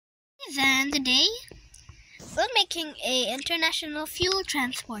And today we're making a international fuel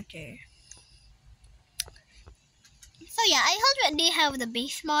transporter. So yeah, I already have the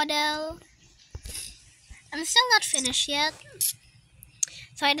base model. I'm still not finished yet,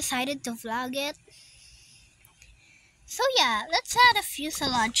 so I decided to vlog it. So yeah, let's add a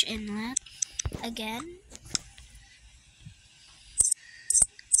fuselage inlet again.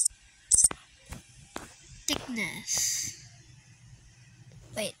 Thickness.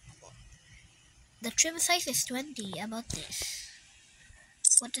 Wait, the trim size is 20. About this.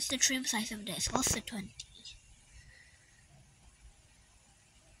 What is the trim size of this? Also 20.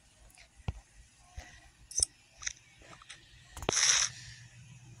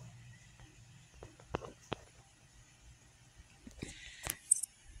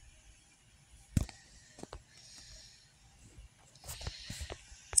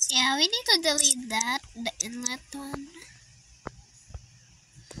 Yeah, we need to delete that, the inlet one.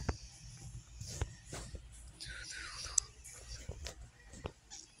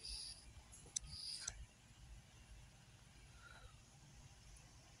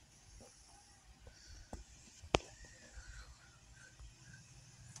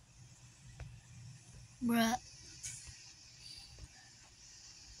 Bruh.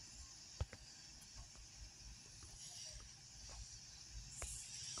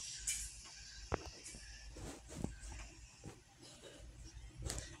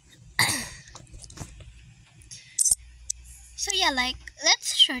 So yeah,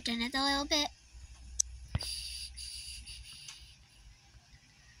 let's shorten it a little bit.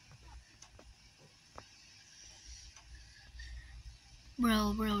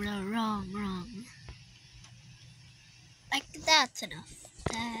 Bro, wrong. That's enough.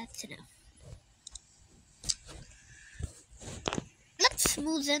 That's enough. Let's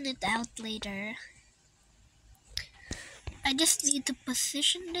smoothen it out later. I just need to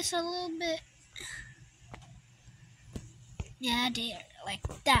position this a little bit. Yeah, there, like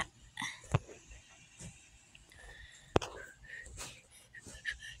that.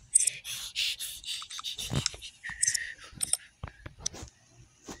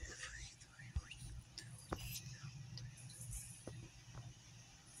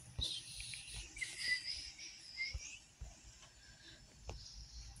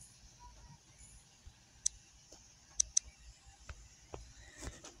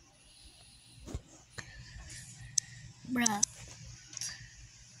 Bruh.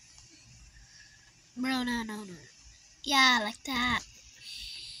 Bro, no. Yeah, like that.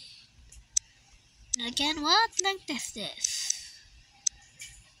 And again, what length is this?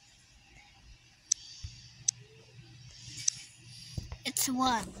 It's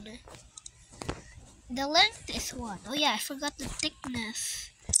 1. The length is 1. Oh yeah, I forgot the thickness.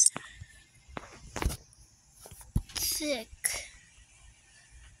 Sick.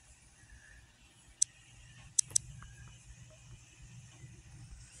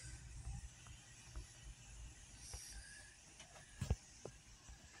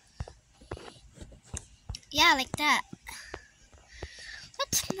 Yeah, like that.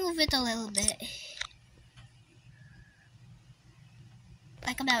 Let's move it a little bit.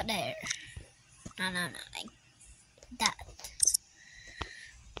 Like about there. No, like that.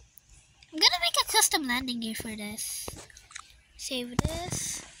 I'm gonna make a custom landing gear for this. Save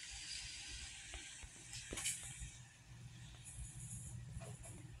this.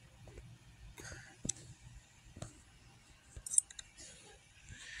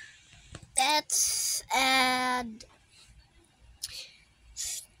 Let's add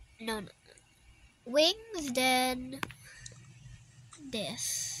no wings, then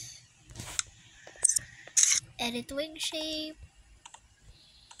this. Edit wing shape.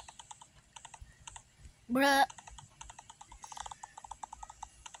 Bruh.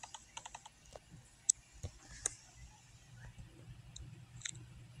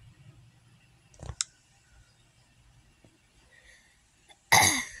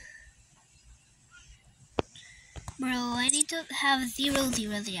 Bro, I need to have 0,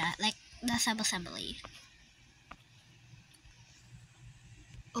 0, 0, like the sub-assembly.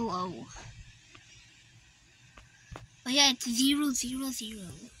 Oh. Oh yeah, it's 0, 0, 0.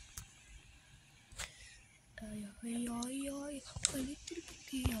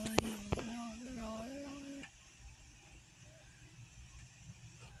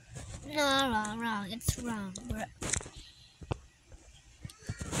 No, wrong. It's wrong, bro.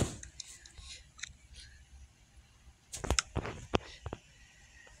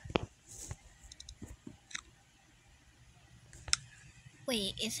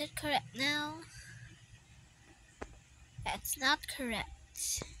 Wait, is it correct now? That's not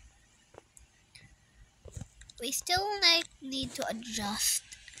correct. We still need to adjust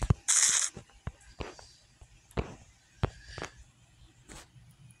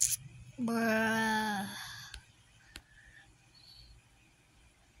Bruh.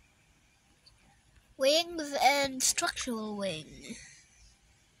 Wings and structural wing.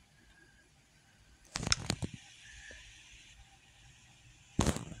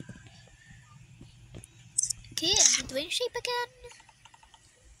 Okay, and the wing shape again.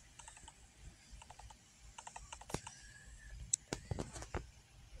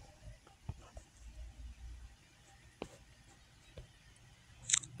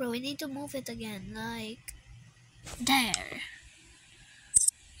 Bro, we need to move it again, like there.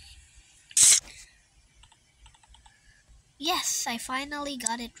 Yes, I finally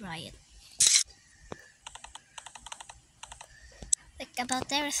got it right. Like about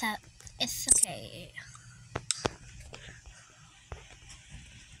there is a, it's okay.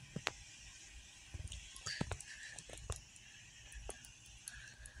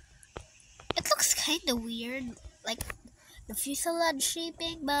 It looks kinda weird, like the fuselage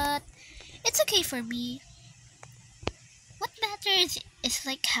shaping, but it's okay for me. What matters is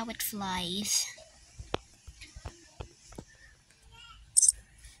like how it flies.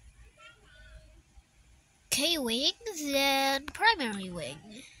 Okay, wings, then primary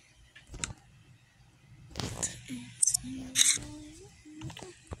wing.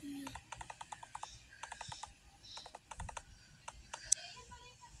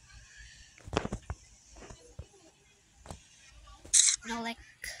 No, like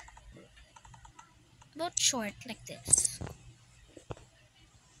not short like this.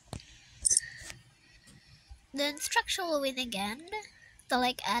 Then structural wing again. To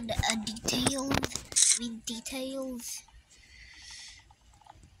like add a details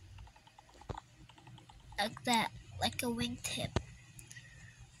like that, like a wingtip.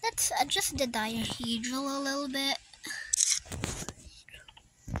 Let's adjust the dihedral a little bit,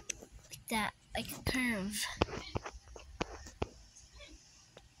 like that, like a curve.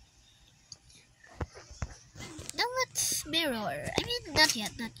 Now let's mirror. I mean, not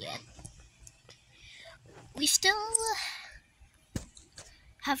yet, not yet. We still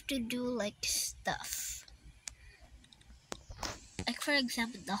have to do like stuff. Like for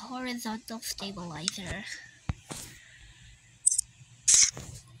example, the horizontal stabilizer.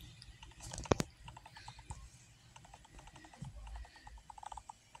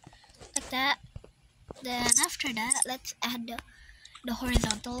 Like that. Then after that, let's add the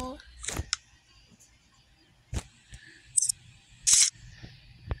horizontal.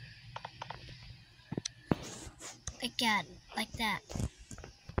 Again, like that.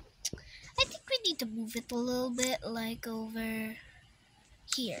 I think we need to move it a little bit, like over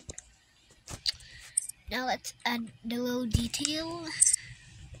here. Now let's add the little detail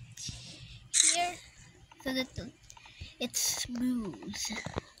here so that it's smooth.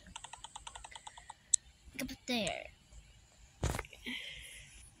 Like up there.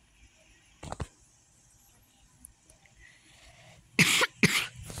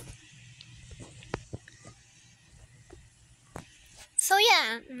 So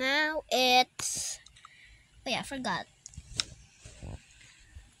yeah, now it's, oh yeah, I forgot.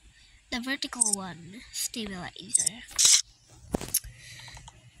 The vertical one, stabilizer.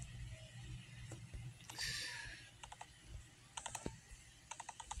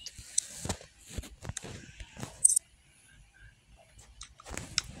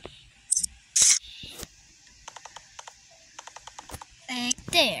 Like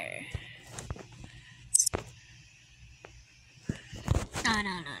there. No.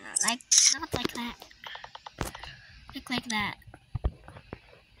 Like, not like that. Like that.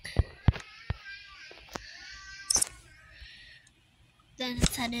 Then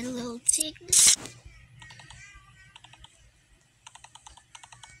it's add a little thing.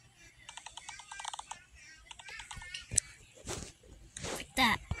 Like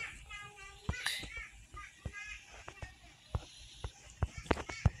that.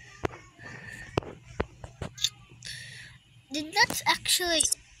 Then that's actually,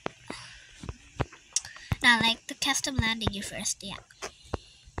 now like the custom landing gear first, yeah.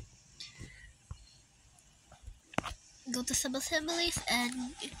 Go to sub-assemblies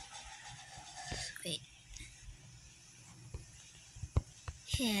and wait.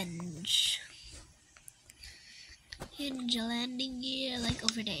 Hinge landing gear, like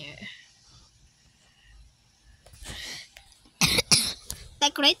over there.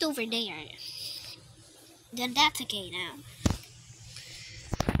 Like right over there. Then that's okay now.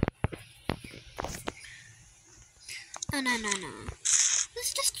 No.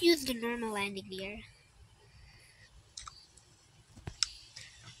 Let's just use the normal landing gear.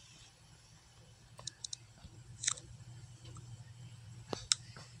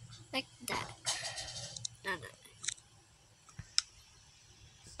 Like that. No.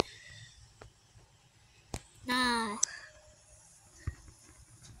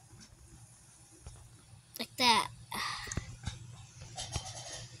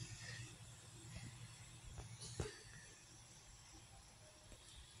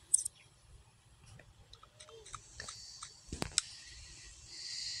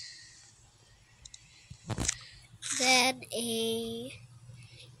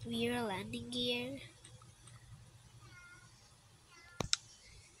 landing gear.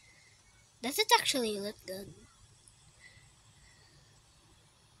 Does it actually look good?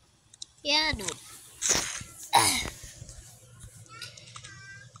 Yeah, no.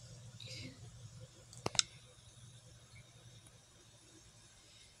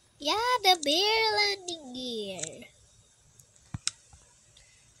 Yeah, the bear landing gear.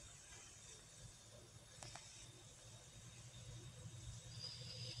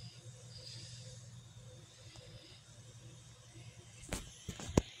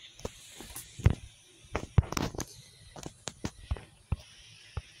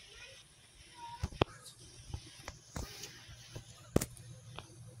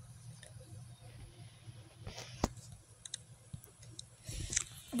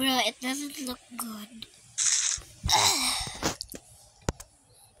 Bruh, it doesn't look good.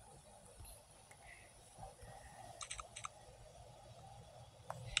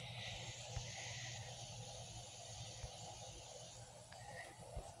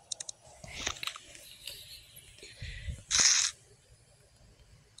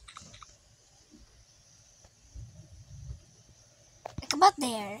 Like about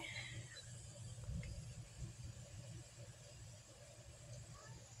there.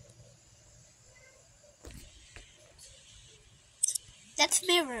 Let's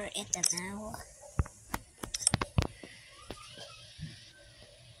mirror it now.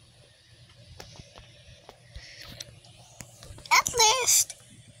 At least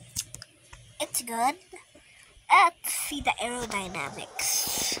it's good. Let's see the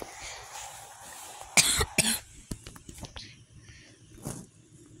aerodynamics.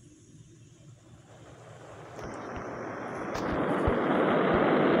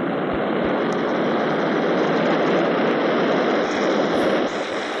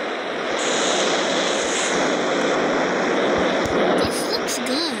 This looks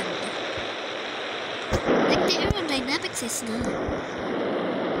good. Like the aerodynamics is good.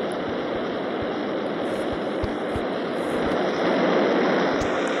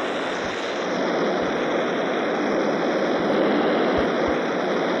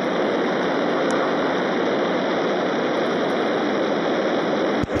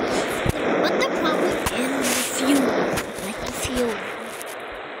 But the problem is the fuel. Like the fuel.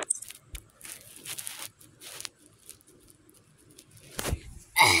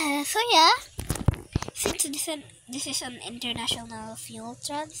 So yeah, since this is an international fuel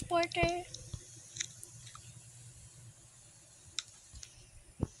transporter,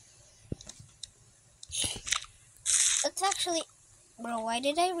 it's actually... Bro, why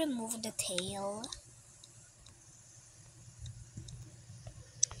did I remove the tail?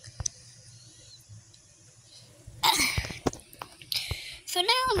 So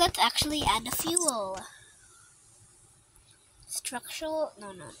now let's actually add the fuel. Structural...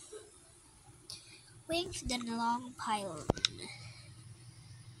 No. Wings, then long pylon.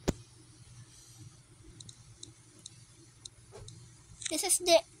 This is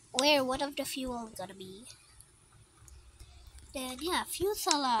the where one of the fuel gonna be. Then yeah,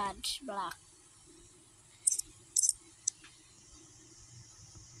 fuselage block.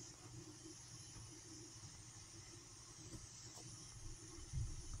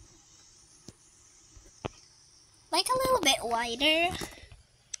 Like a little bit wider.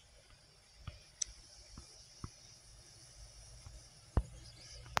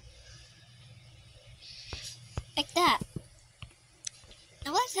 Like that.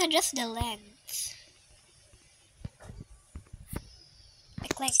 Now let's adjust the length.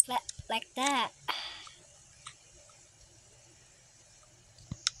 Like that. Like that.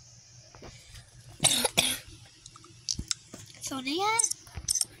 So yeah,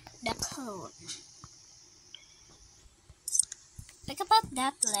 the cone. Like about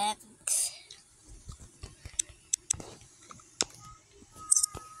that length.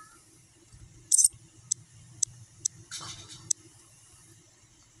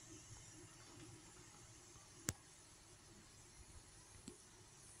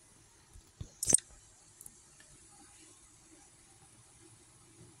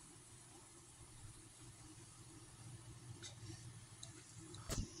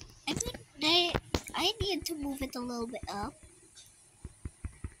 I need to move it a little bit up.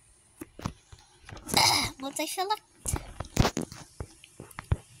 Multi-select.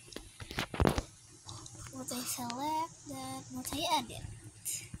 Multi-select, then multi-edit.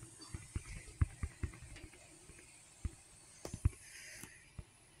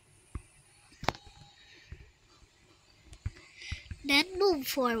 Then move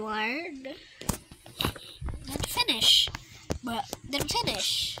forward. Then finish. Then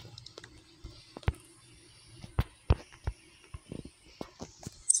finish.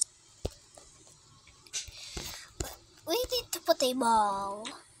 table.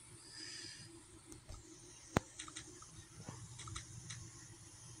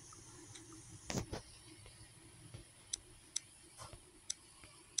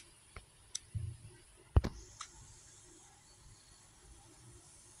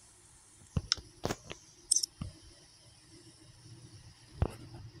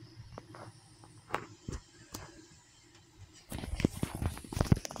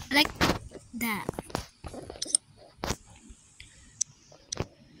 Like that.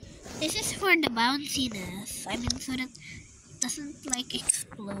 This is for the bounciness. I mean, so that it doesn't like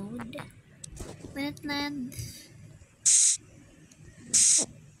explode when it lands.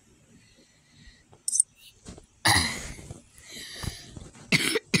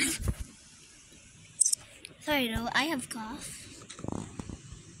 Sorry though, I have cough.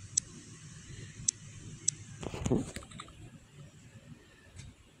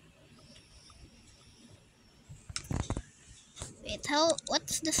 Wait,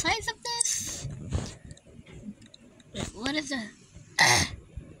 what's the size of this? Wait, what is the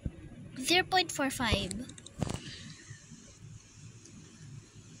 0.45?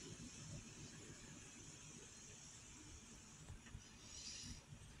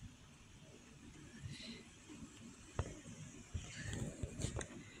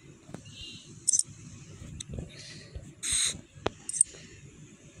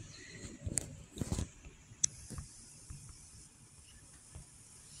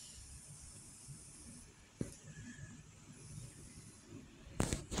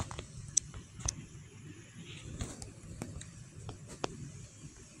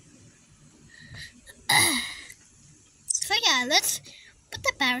 So yeah, let's put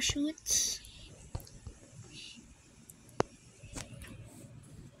the parachutes.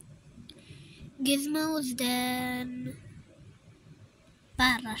 Gizmos, then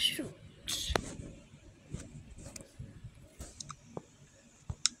parachutes.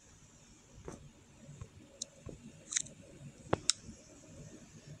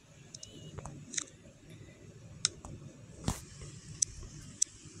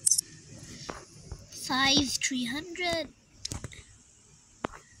 Size 300.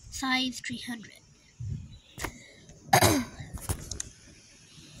 Size 300.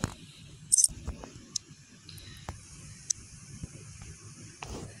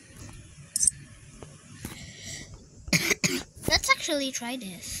 Let's actually try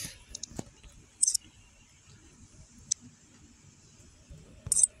this.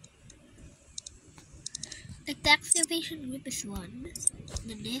 Like the activation group is 1,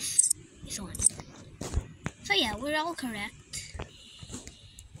 then this is 1. So yeah, we're all correct.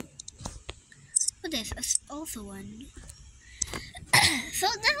 But this is also 1. So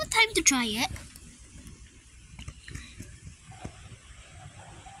now time to try it.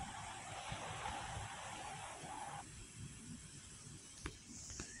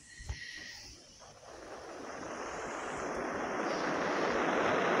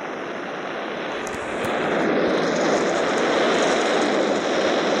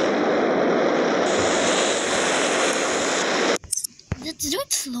 Let's do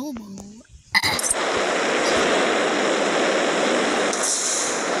it slow-mo.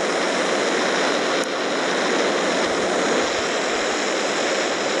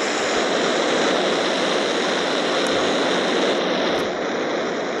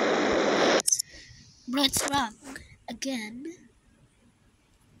 Bro, it's wrong. Again.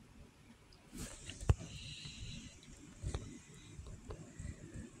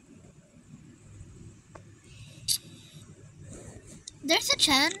 There's a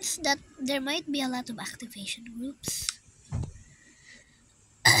chance that there might be a lot of activation groups.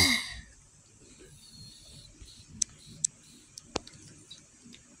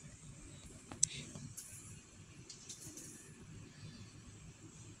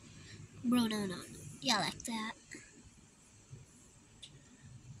 Bro, no. Yeah, like that.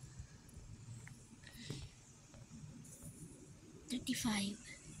 $35.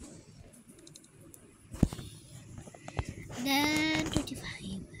 Then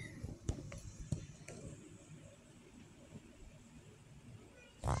 $35.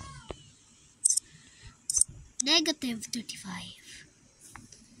 Negative 35.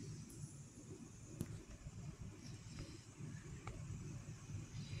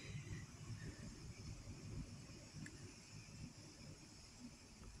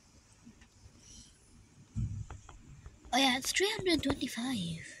 Oh yeah, it's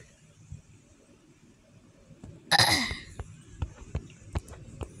 325.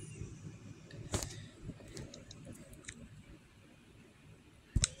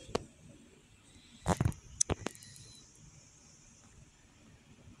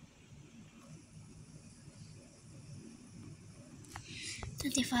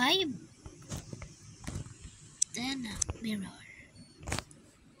 25. Then mirror.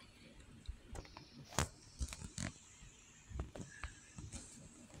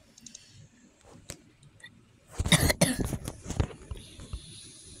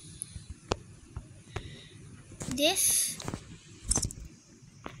 This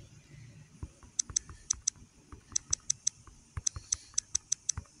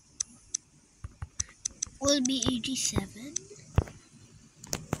will be 87.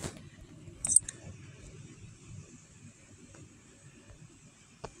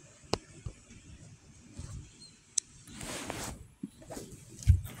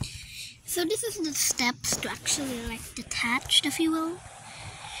 So this is the steps to actually like detach the fuel.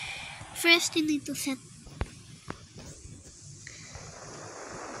 First you need to set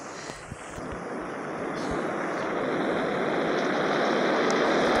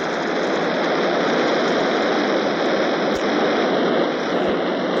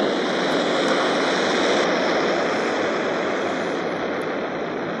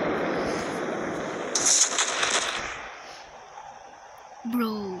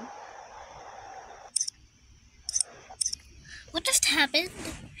bro. What just happened?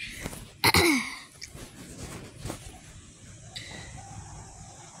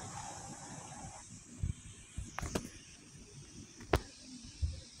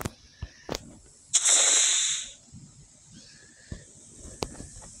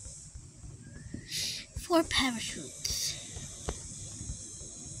 Four parachutes.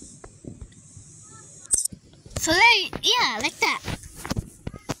 So like, yeah, like that.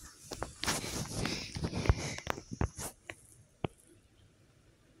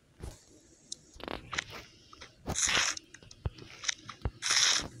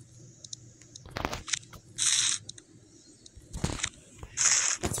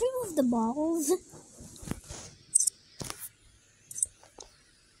 Let's remove the balls.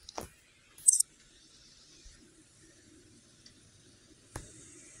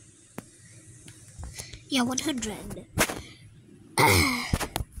 Yeah, 100.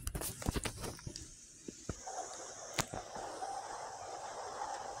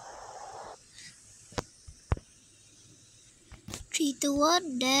 3, 2,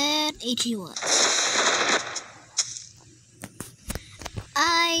 1, then 81.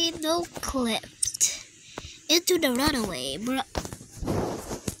 I no clipped into the runaway, bro.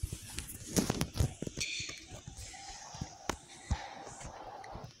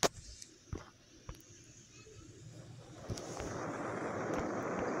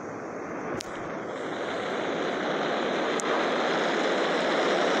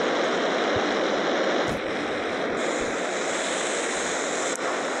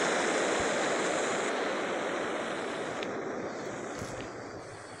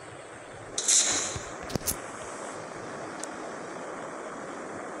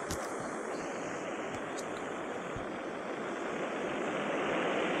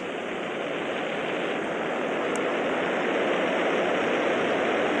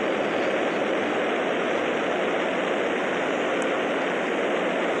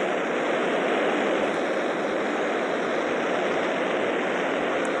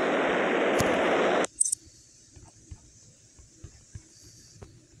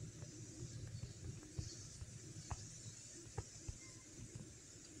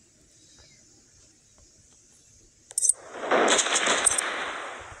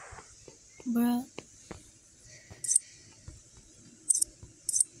 Bruh.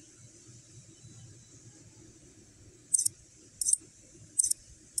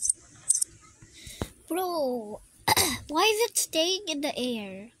 Bro, why is it staying in the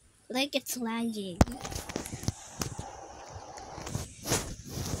air? Like it's lagging.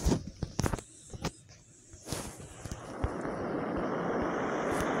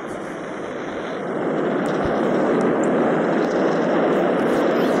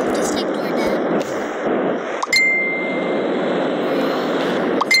 Just ignore that.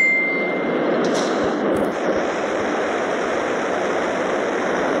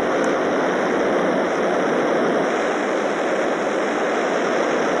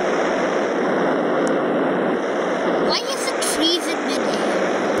 Why is it freezing midair?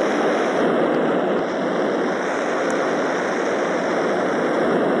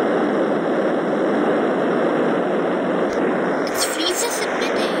 It freezes in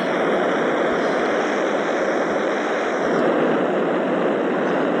midair.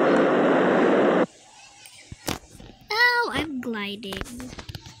 Now I'm gliding.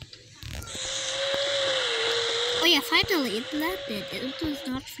 Oh yeah, finally it landed. It was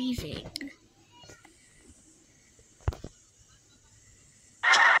not freezing.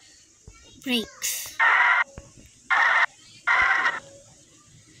 Brakes.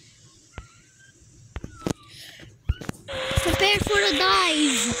 gonna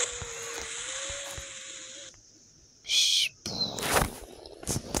dive. Shh.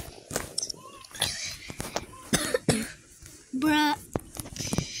 Bruh.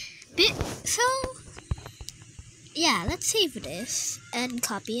 So, yeah, let's save this and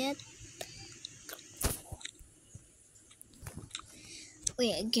copy it.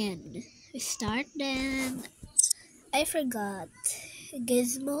 Wait, again. We start then. I forgot.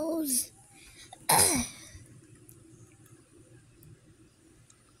 Gizmos.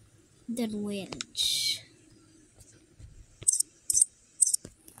 Then winch.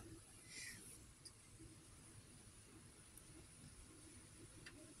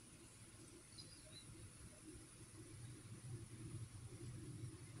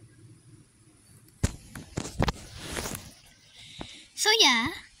 So yeah.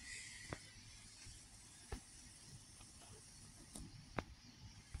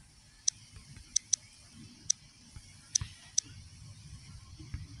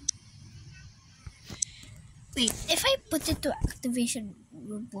 Wait, if I put it to activation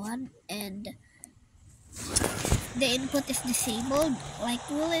group 1 and the input is disabled, like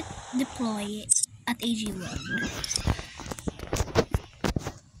will it deploy at AG1?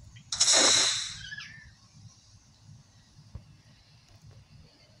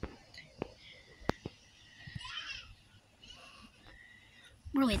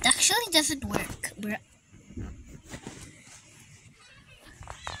 Bro, it actually doesn't work, bro.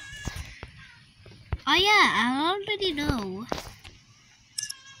 Oh yeah, I already know.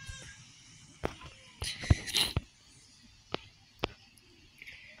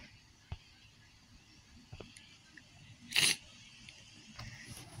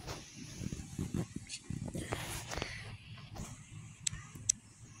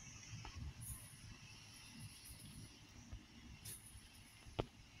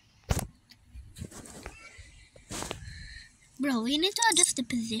 Bro, we need to adjust the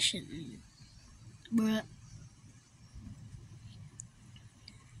position. Bro.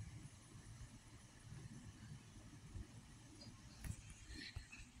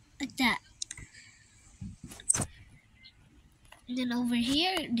 Like that. And then over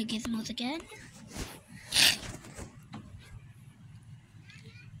here, the gizmos again.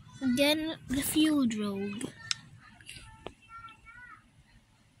 And then the fuel drogue.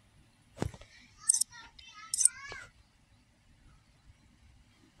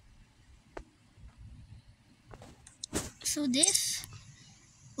 So this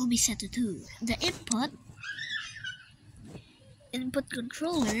will be set to 2. The input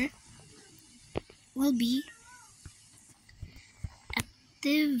controller will be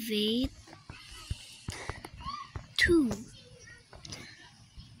activate 2.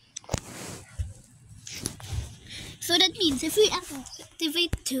 So that means if we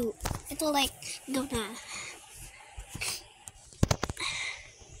activate 2, it will like go na.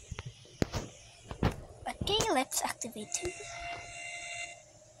 Okay, let's activate 2.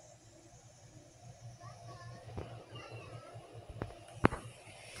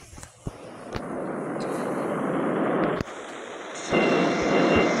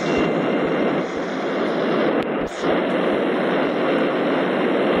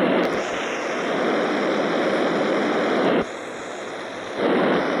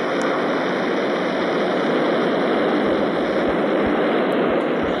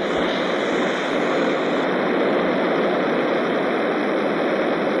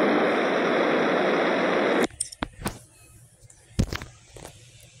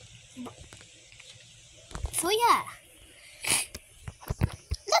 So yeah,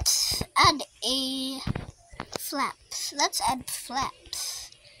 let's add a flaps. Let's add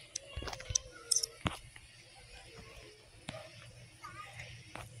flaps.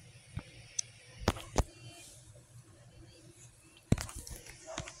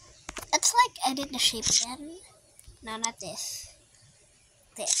 Let's like edit the shape again. No, not this.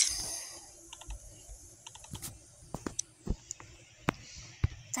 This.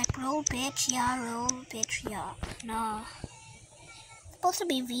 Type roll pitch, yeah, roll pitch, yeah. No. It's supposed to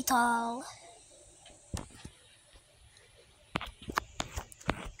be VTOL.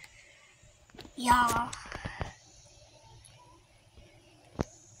 Yeah.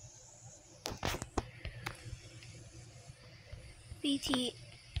 VTOL.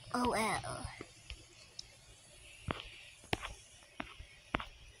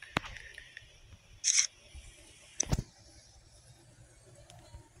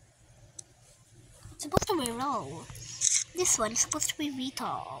 It's supposed to be roll. This one is supposed to be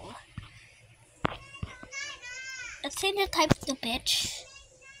VTOL. Let's change the type to pitch.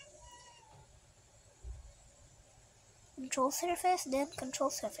 Control surface, then control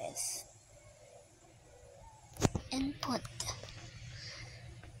surface. Input.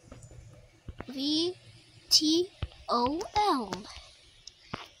 VTOL.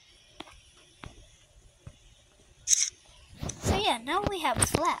 So yeah, now we have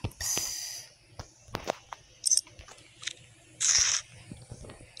flaps.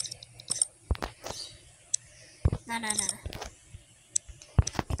 No. Like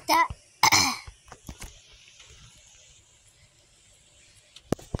that.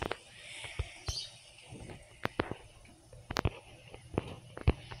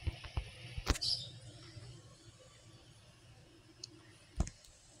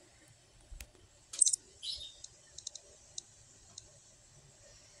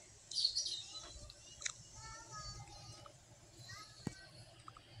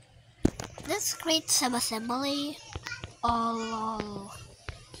 Let's create sub-assembly. All.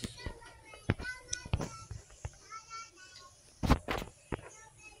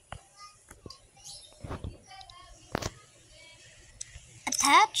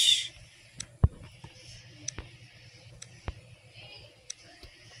 Attach.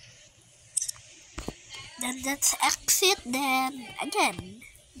 Then let's exit. Then again,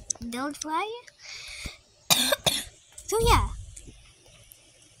 build fly. So yeah.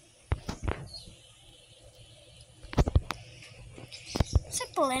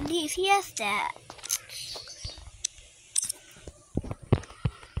 Simple and easy as that.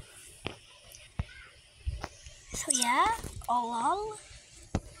 So yeah, all.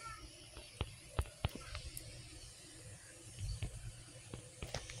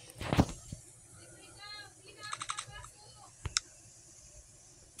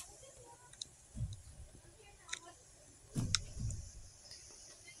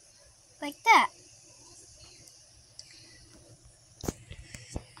 Like that.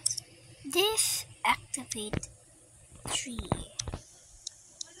 This activate 3.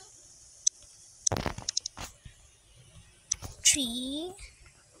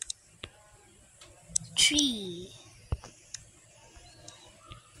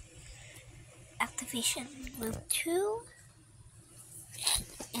 Activation group 2.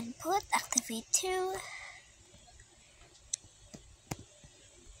 Input activate 2.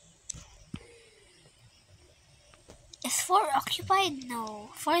 Is 4 occupied? No,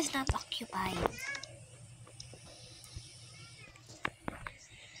 4 is not occupied.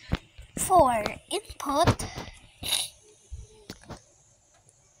 4 input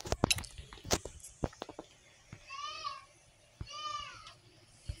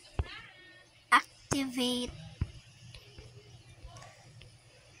activate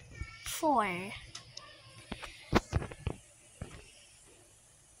 4.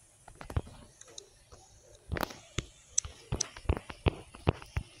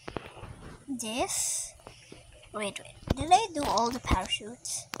 This. Wait. Did I do all the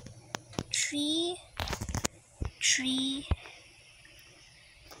parachutes? 3,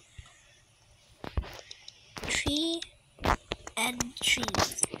 and 3.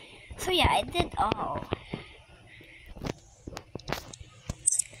 So yeah, I did all.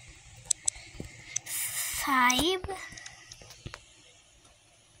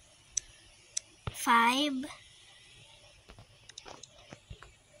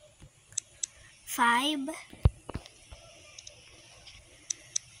 5,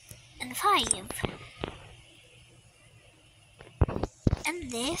 and 5.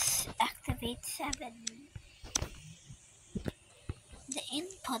 And this activates 7. The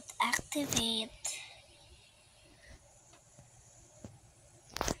input activate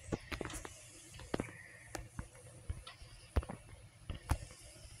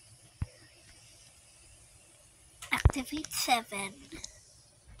 7.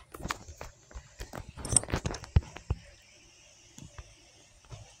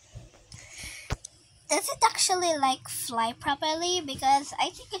 Does it actually like fly properly? Because I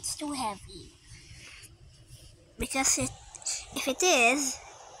think it's too heavy. Because if it is,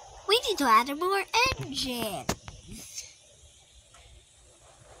 we need to add more engine.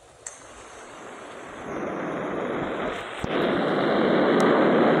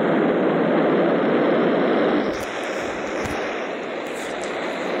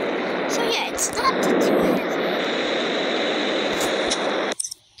 So yeah, it's not too heavy.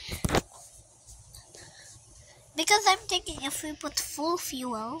 Because I'm thinking if we put full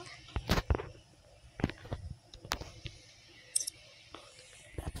fuel,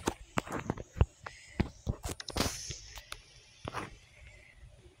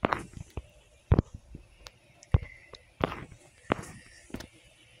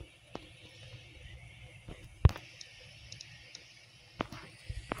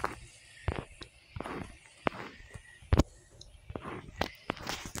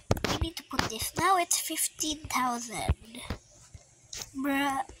 we need to put this. Now it's 15,000.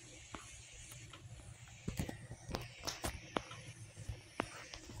 Bruh.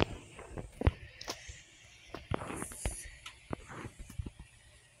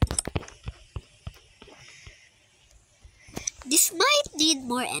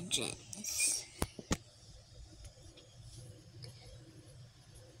 more engines.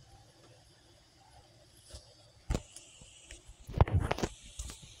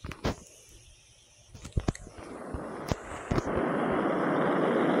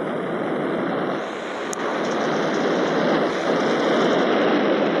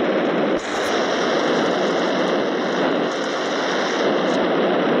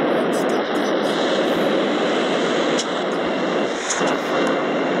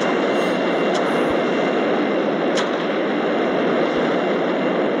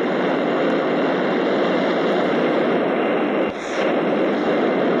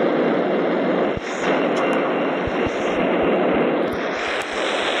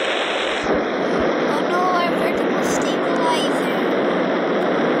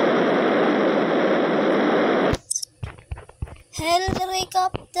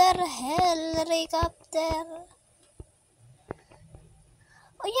 Helicopter.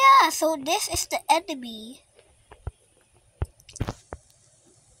 Oh yeah, so this is the enemy.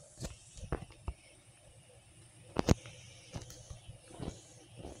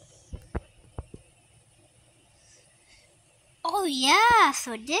 Oh yeah,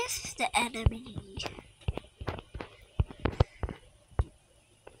 so this is the enemy.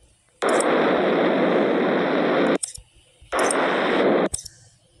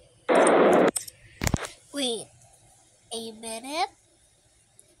 Wait, a minute.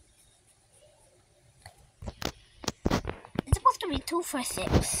 It's supposed to be 2 for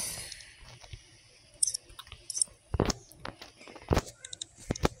 6.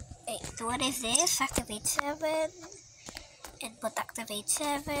 Wait, what is this? Activate 7. Input activate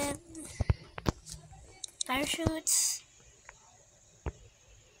 7. Parachutes.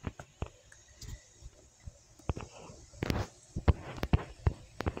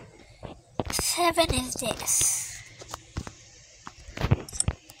 7 is this.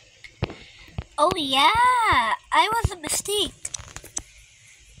 Oh yeah, I was a mistake.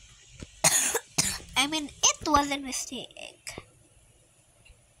 I mean, it was a mistake.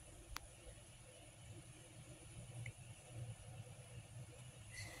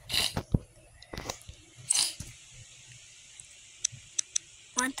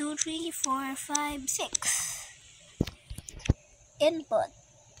 One, two, three, four, five, 6. Input.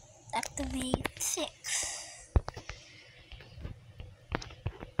 Activate 6.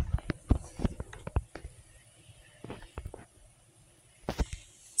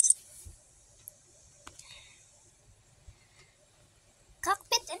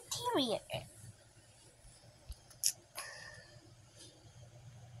 Cockpit interior.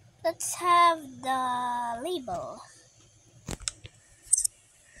 Let's have the label.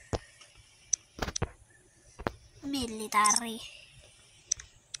 Military.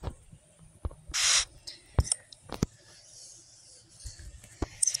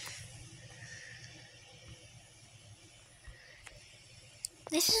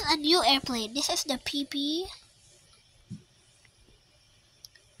 This is a new airplane. This is the pp-ifu.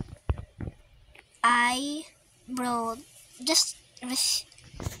 Bro, just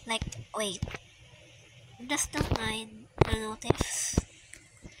like, wait. Just don't mind the notice.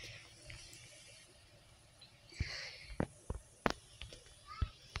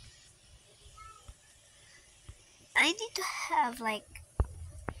 I need to have like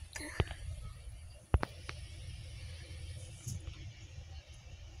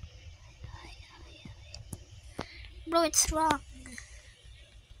bro, it's wrong.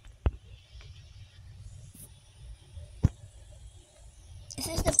 This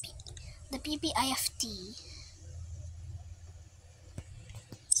is the pp-ifu.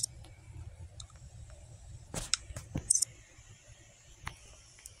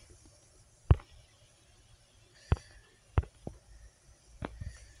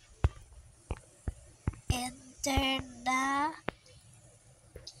 International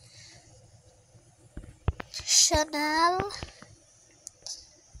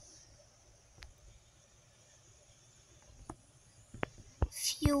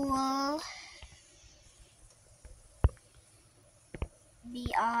fuel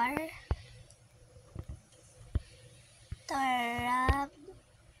BR transporter.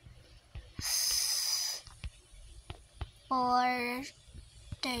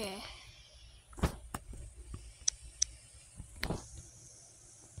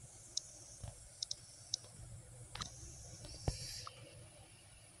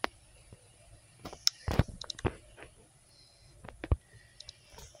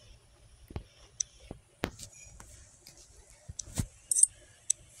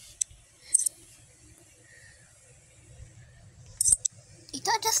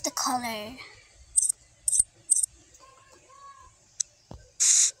 Ito just the color.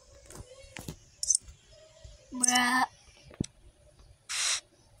 Bruh.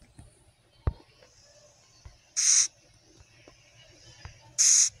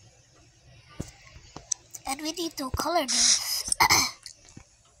 And we need to color this.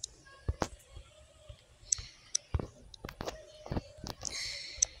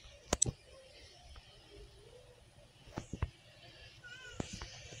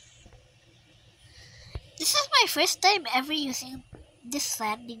 This is my first time ever using this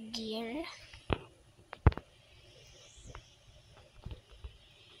landing gear.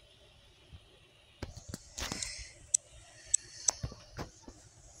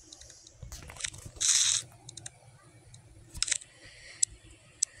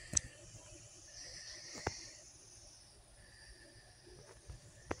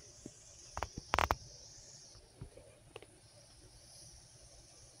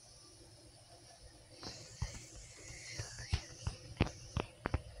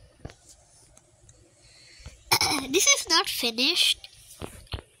 This is not finished.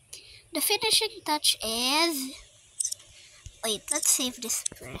 The finishing touch is... Wait, let's save this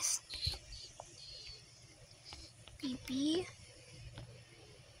first. pp-ifu.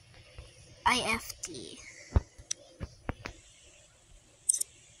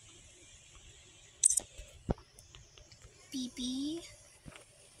 pp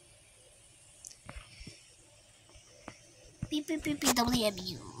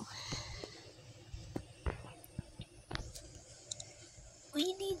ppwmu.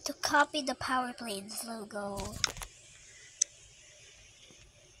 We need to copy the power planes logo.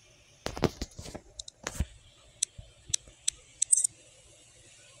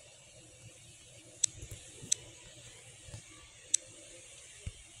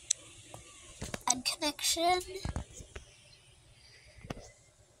 Add connection.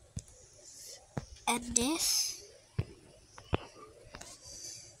 And this.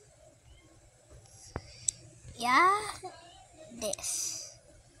 Yeah, this.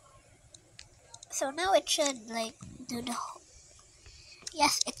 So now it should like do the whole...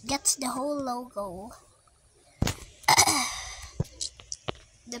 Yes, it gets the whole logo.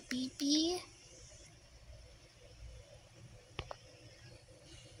 The pp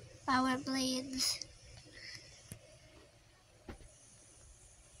power blades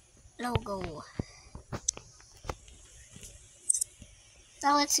logo.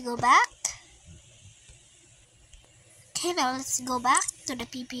 Now let's go back. Okay, now let's go back to the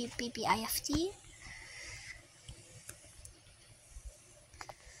pp-ifu.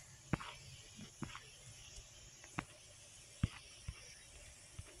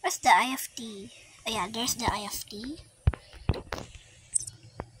 Where's the IFT? Oh yeah, there's the IFT.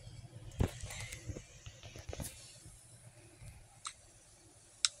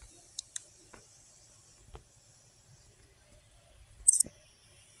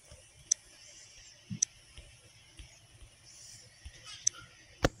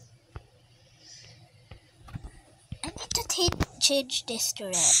 I need to change this to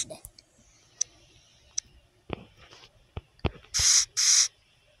red.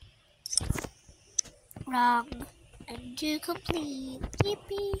 Wrong. Undo complete.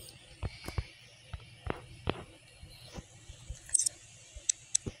 Yippee.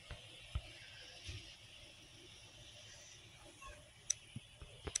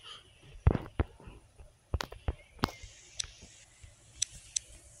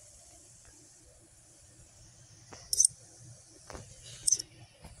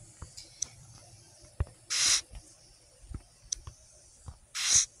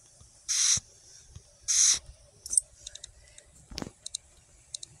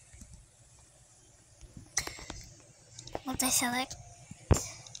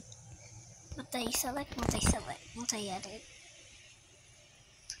 Multi-select, multi-edit.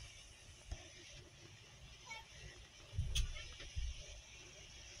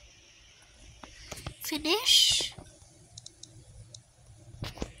 Finish.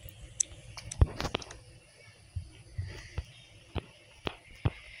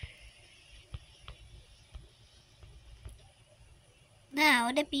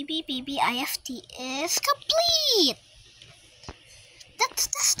 Now the pp-ifu is complete. Let's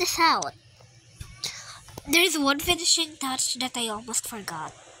test this out. There's one finishing touch that I almost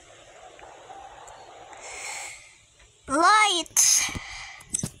forgot. Lights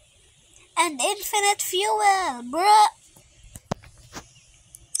and infinite fuel, bruh.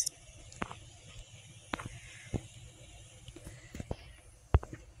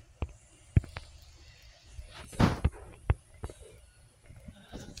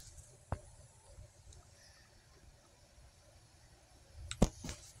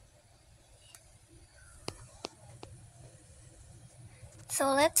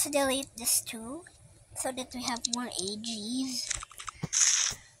 So let's delete this too. so that we have more AGs.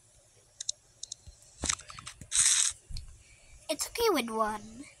 It's okay with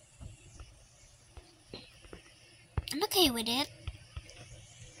one. I'm okay with it.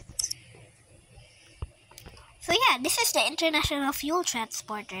 So yeah, this is the International Fuel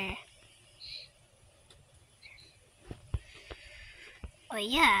Transporter. Oh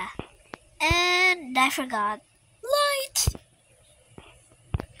yeah. And I forgot. Light!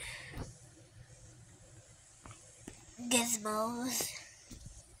 Gizmos.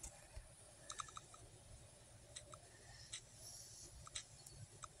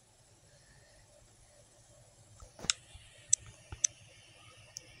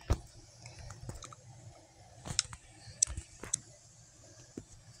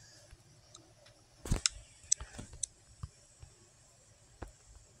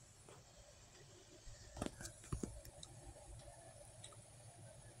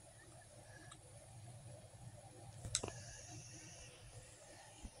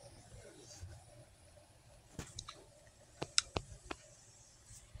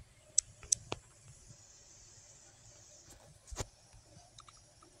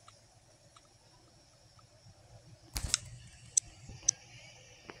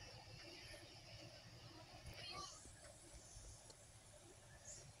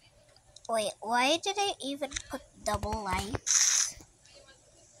 Wait, why did I even put double lights?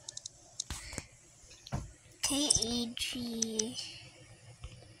 KAG.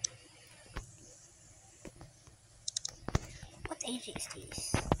 What AG is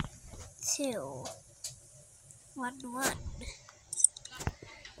this? 2 1 1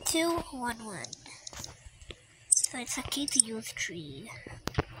 2 1 1. So it's a key to use 3.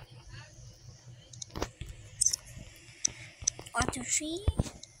 1 2 3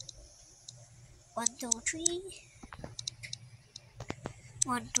 1 2 3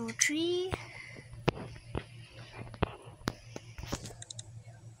 1 2 3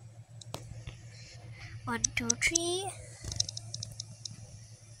 1 2 3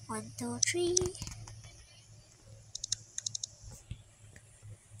 1 2 3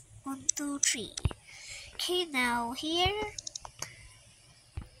 1 2 3. Okay, now here.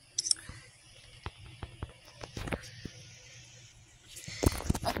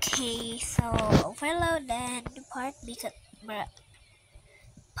 Okay, so overload and part beacon light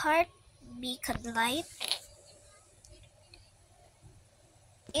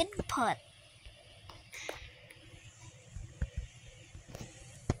input.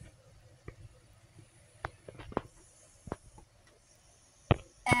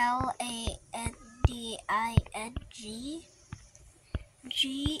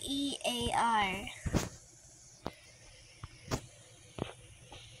 LANDINGGEAR.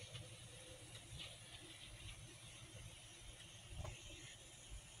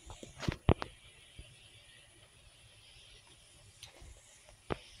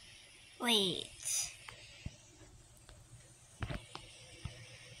 Wait.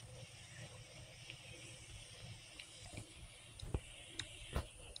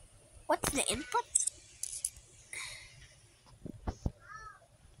 What's the input?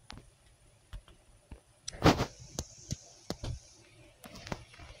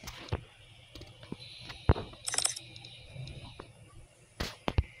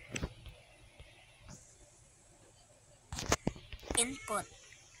 Input.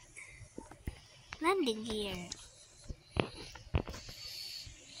 Landing gear.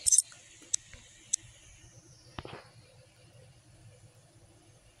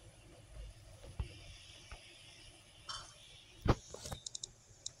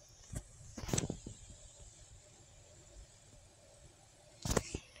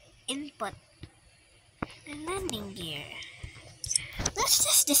 Input. And landing gear. Let's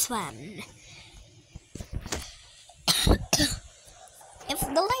test this one. If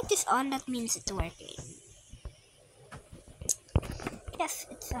the light is on, that means it's working. Yes,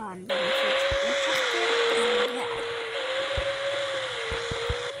 it's on. But if it's retracted, yeah.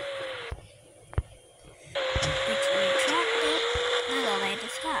 It's retracted. Now the light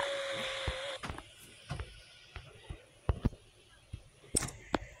is gone.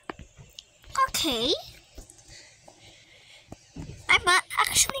 Okay. I'm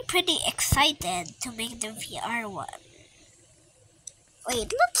actually pretty excited to make the VR one.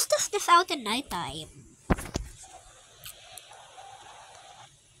 Wait, let's test this out in nighttime.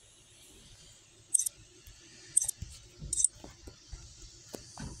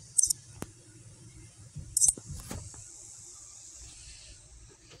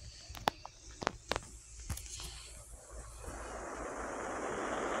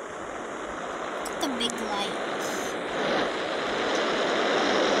 The big lights.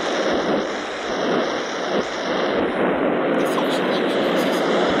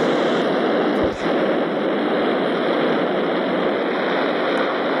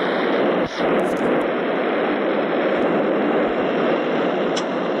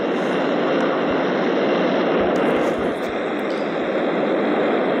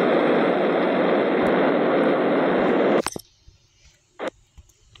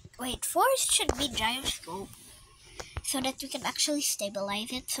 fourth should be gyroscope, so that we can actually stabilize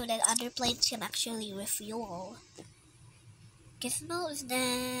it, so that other planes can actually refuel. Gizmos,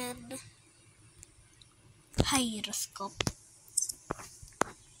 then gyroscope.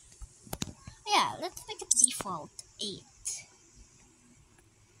 Yeah, let's make it default 8.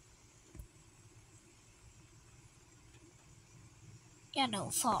 Yeah, no,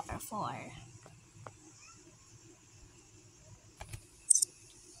 4, 4.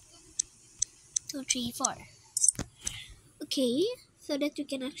 Two, three, four. Okay, so that we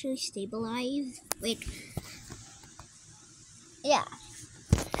can actually stabilize. Wait. Yeah.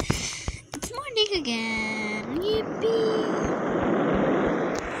 It's morning again. Yippee!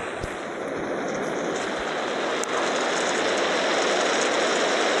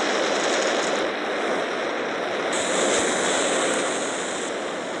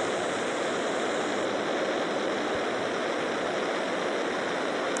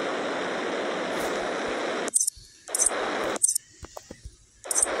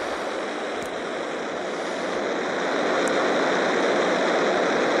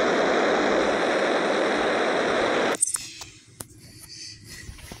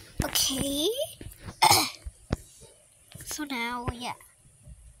 Okay. So now, yeah.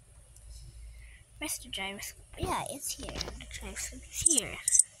 Where's the gyroscope? Yeah, it's here. The gyroscope is here.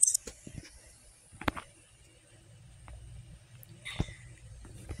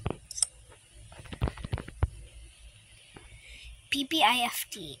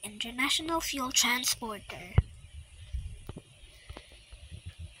 pp-ifu, International Fuel Transporter.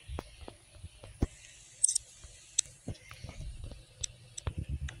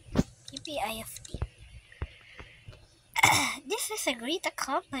 pp-ifu. This is a great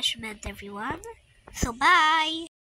accomplishment, everyone. So bye!